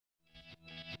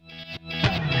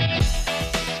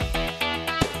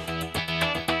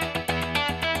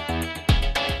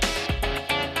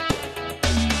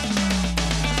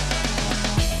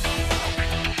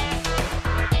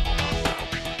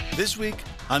this week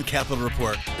on Capitol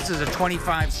Report. This is a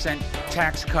 25-cent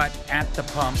tax cut at the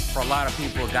pump for a lot of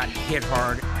people who got hit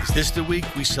hard. Is this the week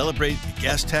we celebrate the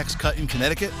gas tax cut in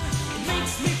Connecticut?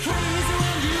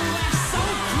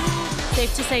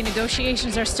 Safe to say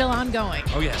negotiations are still ongoing.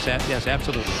 Oh, yes, yes,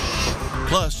 absolutely.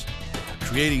 Plus,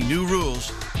 creating new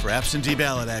rules for absentee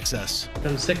ballot access.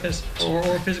 From sickness or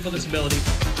physical disability.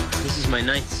 This is my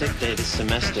 9th sick day this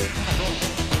semester.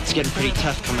 It's getting pretty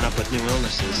tough coming up with new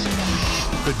illnesses.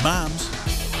 Could moms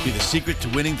be the secret to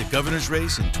winning the governor's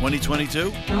race in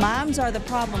 2022? Moms are the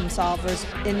problem solvers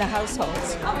in the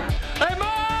households. Hey,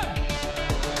 Mom!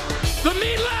 The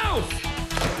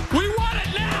meatloaf! We want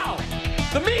it now!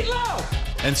 The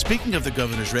meatloaf! And speaking of the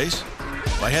governor's race,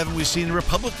 why haven't we seen a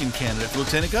Republican candidate for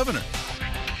lieutenant governor?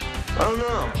 I don't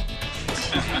know.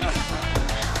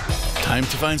 Time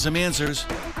to find some answers.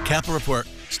 Capitol Report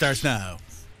starts now.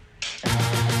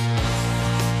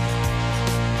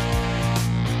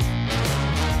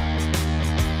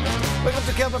 Welcome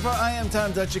to Capitol Report. I am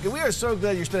Tom Dutchick, and we are so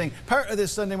glad you're spending part of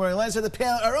this Sunday morning alongside the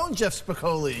panel, our own Jeff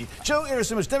Spicoli, Joe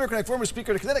Irasimovich, Democratic, former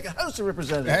Speaker of the Connecticut House of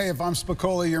Representatives. Hey, if I'm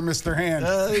Spicoli, you're Mr. Hand.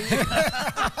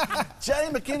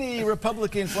 Johnny McKinney,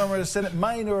 Republican, former Senate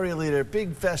Minority Leader,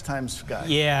 big Fast Times guy.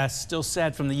 Yeah, still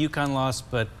sad from the Yukon loss,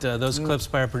 but those clips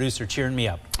by our producer cheering me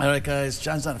up. All right, guys,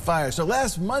 John's on fire. So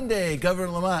last Monday, Governor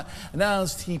Lamont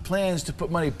announced he plans to put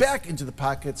money back into the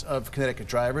pockets of Connecticut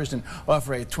drivers and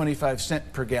offer a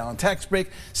 25-cent per gallon tax break.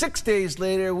 6 days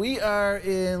later, we are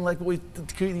in like what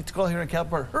we need to call here in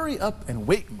Capitol, hurry up and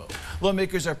wait mode.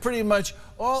 Lawmakers are pretty much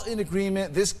all in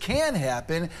agreement this can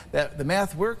happen, that the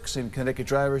math works and Connecticut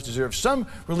drivers deserve some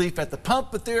relief at the pump,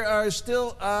 but there are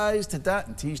still I's to dot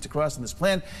and T's to cross on this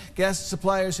plan. Gas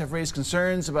suppliers have raised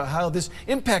concerns about how this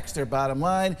impacts their bottom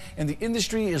line, and the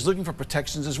industry is looking for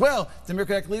protections as well.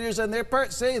 Democratic leaders on their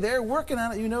part say they're working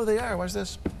on it. You know they are. Watch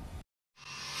this.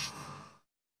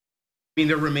 I mean,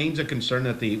 there remains a concern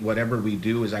that whatever we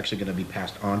do is actually going to be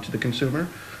passed on to the consumer.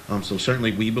 So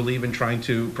certainly we believe in trying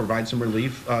to provide some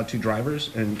relief to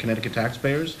drivers and Connecticut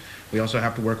taxpayers. We also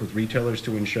have to work with retailers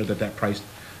to ensure that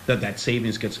that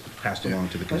savings gets passed along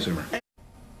to the consumer.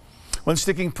 One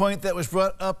sticking point that was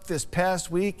brought up this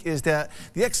past week is that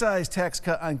the excise tax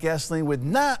cut on gasoline would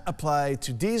not apply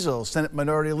to diesel. Senate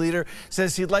Minority Leader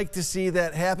says he'd like to see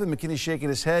that happen. McKinney's shaking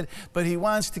his head, but he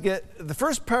wants to get the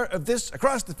first part of this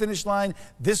across the finish line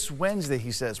this Wednesday,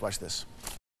 he says. Watch this.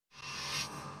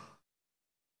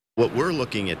 What we're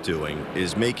looking at doing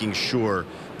is making sure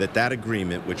that that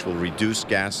agreement, which will reduce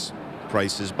gas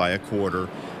prices by a quarter,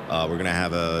 we're going to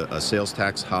have a sales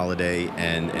tax holiday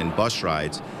and bus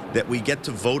rides, that we get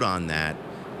to vote on that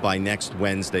by next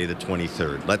Wednesday, the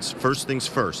 23rd. First things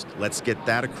first, let's get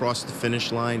that across the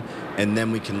finish line, and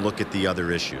then we can look at the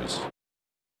other issues.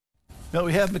 Now,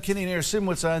 we have McKinney and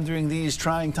Irasimovich on during these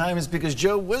trying times because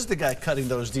Joe was the guy cutting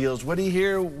those deals. What do you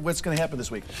hear? What's going to happen this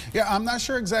week? Yeah, I'm not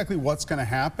sure exactly what's going to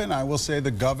happen. I will say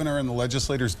the governor and the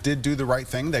legislators did do the right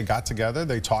thing. They got together.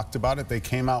 They talked about it. They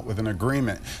came out with an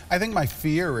agreement. I think my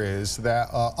fear is that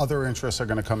other interests are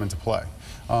going to come into play.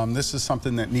 This is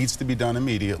something that needs to be done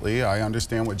immediately. I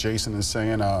understand what Jason is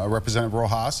saying, Representative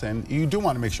Rojas, and you do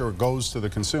want to make sure it goes to the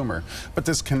consumer. But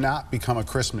this cannot become a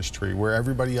Christmas tree where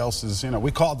everybody else is,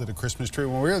 we called it a Christmas tree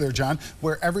when we were there, John,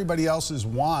 where everybody else's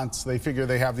wants, they figure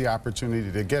they have the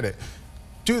opportunity to get it.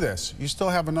 Do this. You still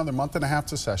have another month and a half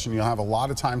to session. You'll have a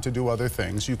lot of time to do other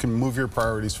things. You can move your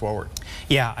priorities forward.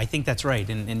 Yeah, I think that's right.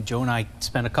 And Joe and I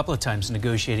spent a couple of times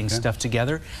negotiating stuff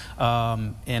together.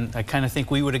 And I kind of think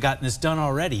we would have gotten this done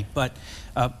already. But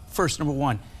first, number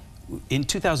one, in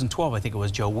 2012, I think it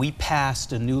was, Joe, we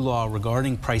passed a new law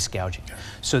regarding price gouging.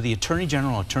 So the Attorney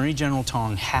General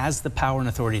Tong, has the power and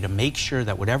authority to make sure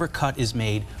that whatever cut is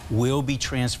made will be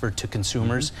transferred to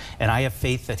consumers, and I have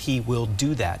faith that he will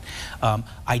do that.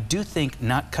 I do think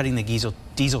not cutting the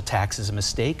diesel tax is a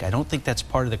mistake. I don't think that's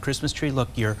part of the Christmas tree. Look,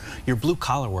 your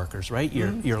blue-collar workers, right?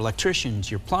 Your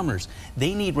electricians, your plumbers,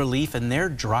 they need relief, and they're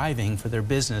driving for their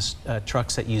business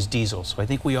trucks that use diesel. So I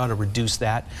think we ought to reduce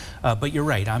that. But you're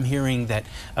right. I'm hearing that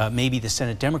maybe the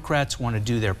Senate Democrats want to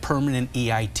do their permanent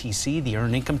EITC, the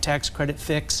Earned Income Tax Credit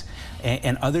fix,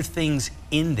 and other things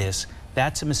in this.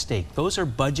 That's a mistake. Those are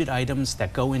budget items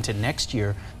that go into next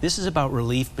year. This is about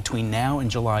relief between now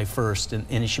and July 1st,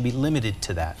 and it should be limited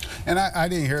to that. And I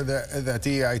didn't hear that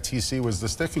the EITC was the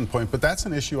sticking point, but that's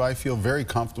an issue I feel very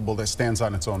comfortable that stands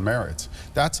on its own merits.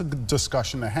 That's a good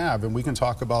discussion to have, and we can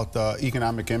talk about the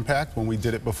economic impact. When we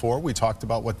did it before, we talked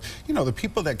about what, the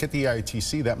people that get the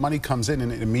EITC, that money comes in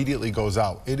and it immediately goes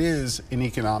out. It is an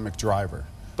economic driver.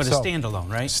 But So, a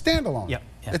standalone, right? Standalone. Yep.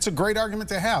 Yeah. It's a great argument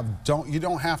to have. You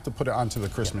don't have to put it onto the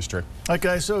Christmas tree. All right,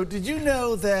 guys, so did you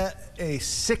know that a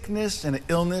sickness and an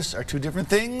illness are two different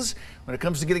things? When it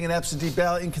comes to getting an absentee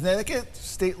ballot in Connecticut,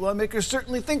 state lawmakers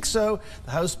certainly think so.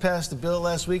 The House passed a bill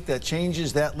last week that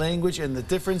changes that language, and the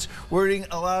difference wording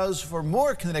allows for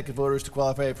more Connecticut voters to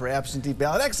qualify for absentee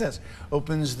ballot access.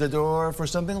 Opens the door for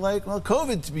something like, well,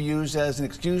 COVID to be used as an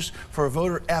excuse for a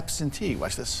voter absentee.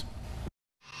 Watch this.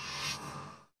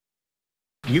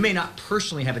 You may not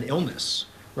personally have an illness,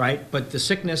 right? But the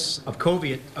sickness of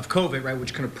COVID, right,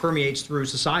 which kind of permeates through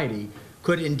society,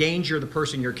 could endanger the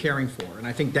person you're caring for. And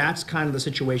I think that's kind of the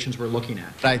situations we're looking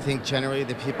at. I think generally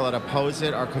the people that oppose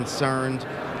it are concerned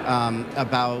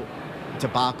about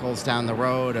debacles down the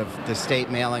road of the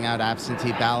state mailing out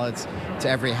absentee ballots to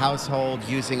every household,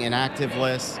 using inactive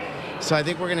lists. So I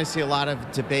think we're going to see a lot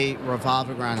of debate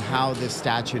revolving around how this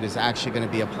statute is actually going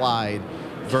to be applied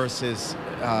versus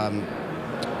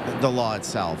the law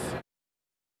itself.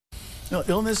 Well,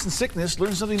 illness and sickness,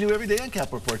 learn something new every day on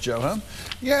Capitol Report, Joe, huh?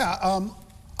 Yeah,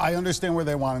 I understand where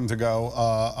they want him to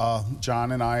go.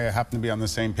 John and I happen to be on the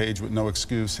same page with no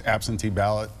excuse, absentee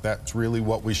ballot. That's really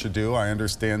what we should do. I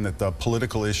understand that the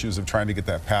political issues of trying to get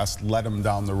that passed led them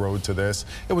down the road to this.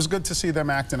 It was good to see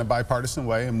them act in a bipartisan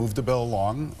way and move the bill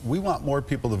along. We want more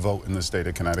people to vote in the state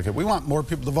of Connecticut. We want more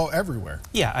people to vote everywhere.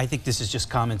 Yeah, I think this is just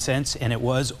common sense, and it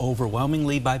was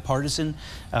overwhelmingly bipartisan.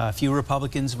 A few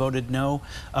Republicans voted no,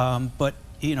 but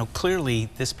you know, clearly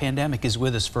this pandemic is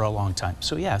with us for a long time.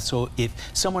 So yeah, so if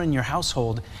someone in your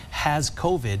household has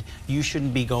COVID, you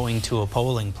shouldn't be going to a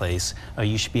polling place.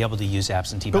 You should be able to use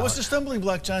absentee ballot. But what's the stumbling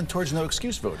block, John, towards no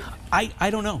excuse voting? I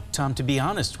don't know, Tom, to be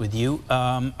honest with you.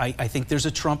 I think there's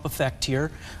a Trump effect here.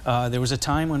 There was a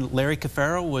time when Larry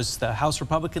Cafaro was the House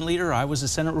Republican leader, I was the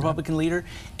Senate Republican leader,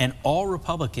 and all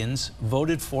Republicans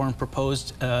voted for and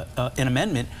proposed an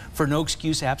amendment for no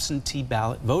excuse absentee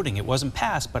ballot voting. It wasn't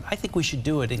passed, but I think we should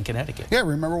do it in Connecticut. Yeah,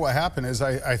 remember what happened is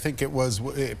I think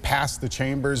it passed the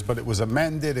chambers, but it was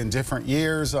amended in different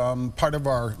years. Part of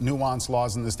our nuanced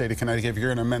laws in the state of Connecticut, if you're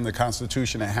going to amend the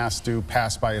Constitution, it has to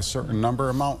pass by a certain number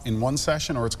amount in one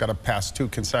session, or it's got to pass 2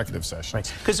 consecutive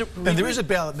sessions. Right. And there is a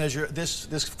ballot measure this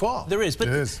fall. There is,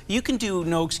 but you can do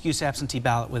no excuse absentee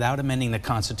ballot without amending the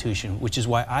Constitution, which is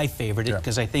why I favored it,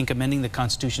 because I think amending the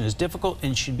Constitution is difficult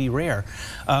and should be rare.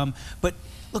 But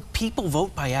look, people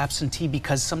vote by absentee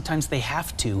because sometimes they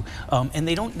have to, and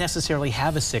they don't necessarily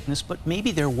have a sickness, but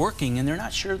maybe they're working and they're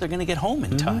not sure they're going to get home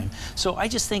in time. So I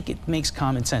just think it makes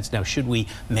common sense. Now, should we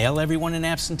mail everyone an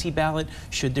absentee ballot?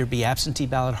 Should there be absentee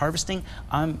ballot harvesting?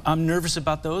 I'm nervous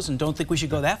about those and don't think we should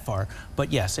go that far.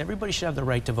 But yes, everybody should have the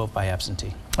right to vote by absentee.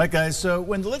 All right, guys, so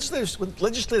when the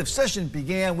legislative session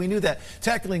began, we knew that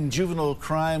tackling juvenile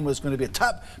crime was going to be a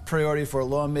top priority for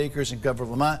lawmakers and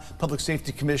Governor Lamont. Public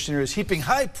Safety Commissioner is heaping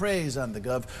high praise on the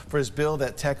Gov for his bill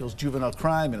that tackles juvenile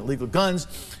crime and illegal guns,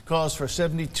 calls for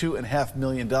 $72.5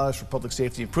 million for public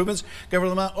safety improvements. Governor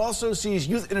Lamont also sees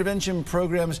youth intervention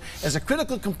programs as a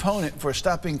critical component for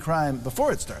stopping crime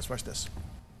before it starts. Watch this.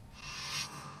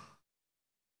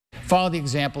 Follow the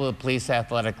example of the Police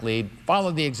Athletic League,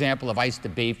 follow the example of Ice to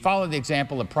Beat, follow the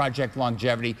example of Project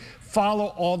Longevity, follow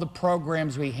all the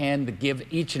programs we hand to give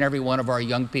each and every one of our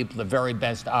young people the very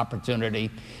best opportunity.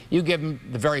 You give them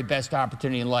the very best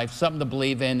opportunity in life, something to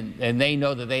believe in, and they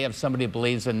know that they have somebody who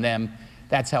believes in them.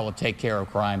 That's how we'll take care of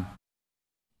crime.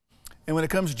 And when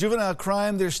it comes to juvenile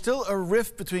crime, there's still a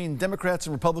rift between Democrats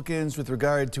and Republicans with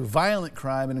regard to violent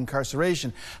crime and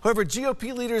incarceration. However,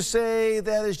 GOP leaders say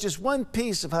that is just one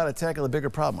piece of how to tackle a bigger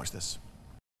problem. Watch this.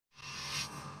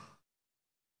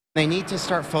 They need to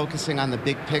start focusing on the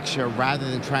big picture rather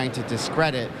than trying to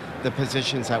discredit the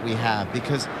positions that we have,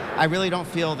 because I really don't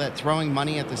feel that throwing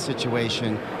money at the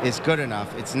situation is good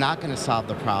enough. It's not going to solve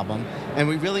the problem, and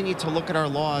we really need to look at our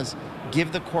laws,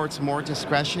 give the courts more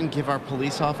discretion, give our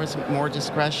police officers more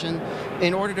discretion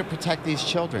in order to protect these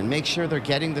children, make sure they're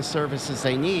getting the services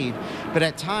they need. But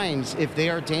at times, if they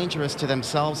are dangerous to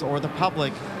themselves or the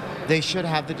public, they should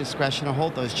have the discretion to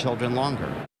hold those children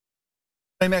longer.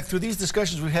 Mac, through these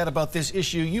discussions we've had about this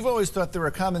issue, you've always thought there were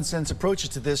common sense approaches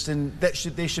to this, and that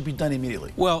they should be done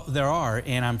immediately. Well, there are,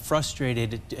 and I'm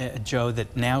frustrated, Joe,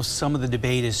 that now some of the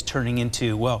debate is turning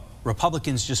into, well,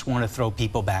 Republicans just want to throw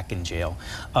people back in jail.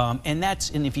 And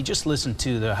if you just listen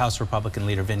to the House Republican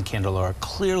leader, Vin Candelora,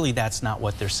 clearly that's not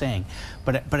what they're saying.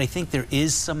 But I think there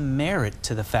is some merit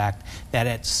to the fact that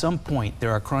at some point there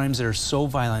are crimes that are so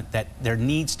violent that there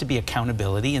needs to be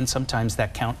accountability, and sometimes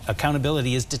that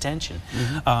accountability is detention.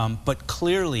 But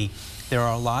clearly there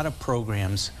are a lot of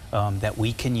programs that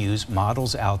we can use,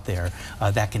 models out there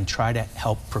that can try to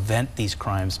help prevent these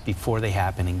crimes before they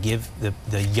happen and give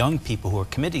the young people who are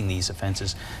committing these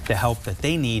offenses the help that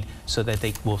they need so that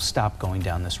they will stop going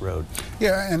down this road.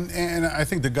 Yeah, and I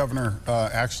think the governor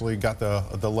actually got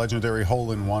the legendary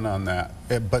hole-in-one on that,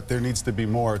 but there needs to be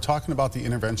more. Talking about the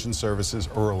intervention services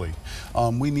early.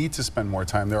 We need to spend more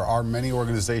time. There are many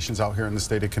organizations out here in the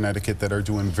state of Connecticut that are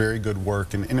doing very good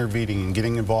work and intervening and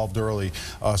getting involved early,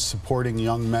 supporting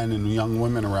young men and young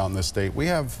women around the state. We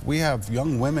have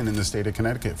young women in the state of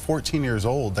Connecticut, 14 years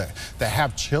old, that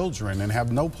have children and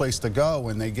have no place to go,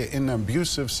 and they get in an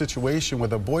abusive situation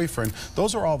with a boyfriend.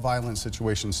 Those are all violent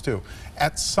situations too.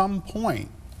 At some point,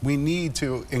 we need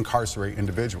to incarcerate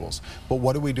individuals, but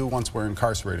what do we do once we're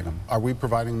incarcerating them? Are we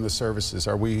providing them the services?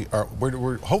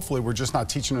 Hopefully we're just not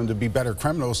teaching them to be better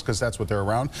criminals because that's what they're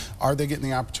around. Are they getting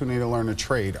the opportunity to learn a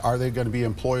trade? Are they going to be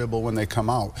employable when they come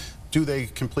out? Do they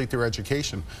complete their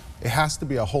education? It has to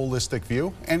be a holistic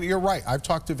view. And you're right, I've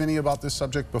talked to Vinny about this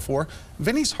subject before.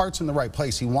 Vinny's heart's in the right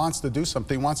place. He wants to do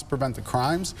something. He wants to prevent the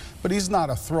crimes, but he's not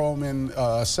a throw him in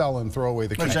a cell and throw away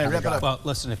the key. Well,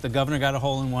 listen, if the governor got a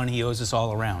hole-in-one, he owes us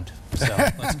all around. So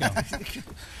let's go.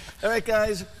 All right,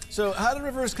 guys. So how to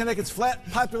reverse Connecticut's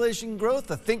flat population growth?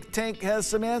 The think tank has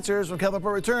some answers. When Cal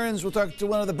Report returns, we'll talk to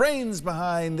one of the brains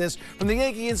behind this from the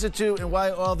Yankee Institute and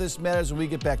why all this matters when we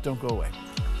get back. Don't go away.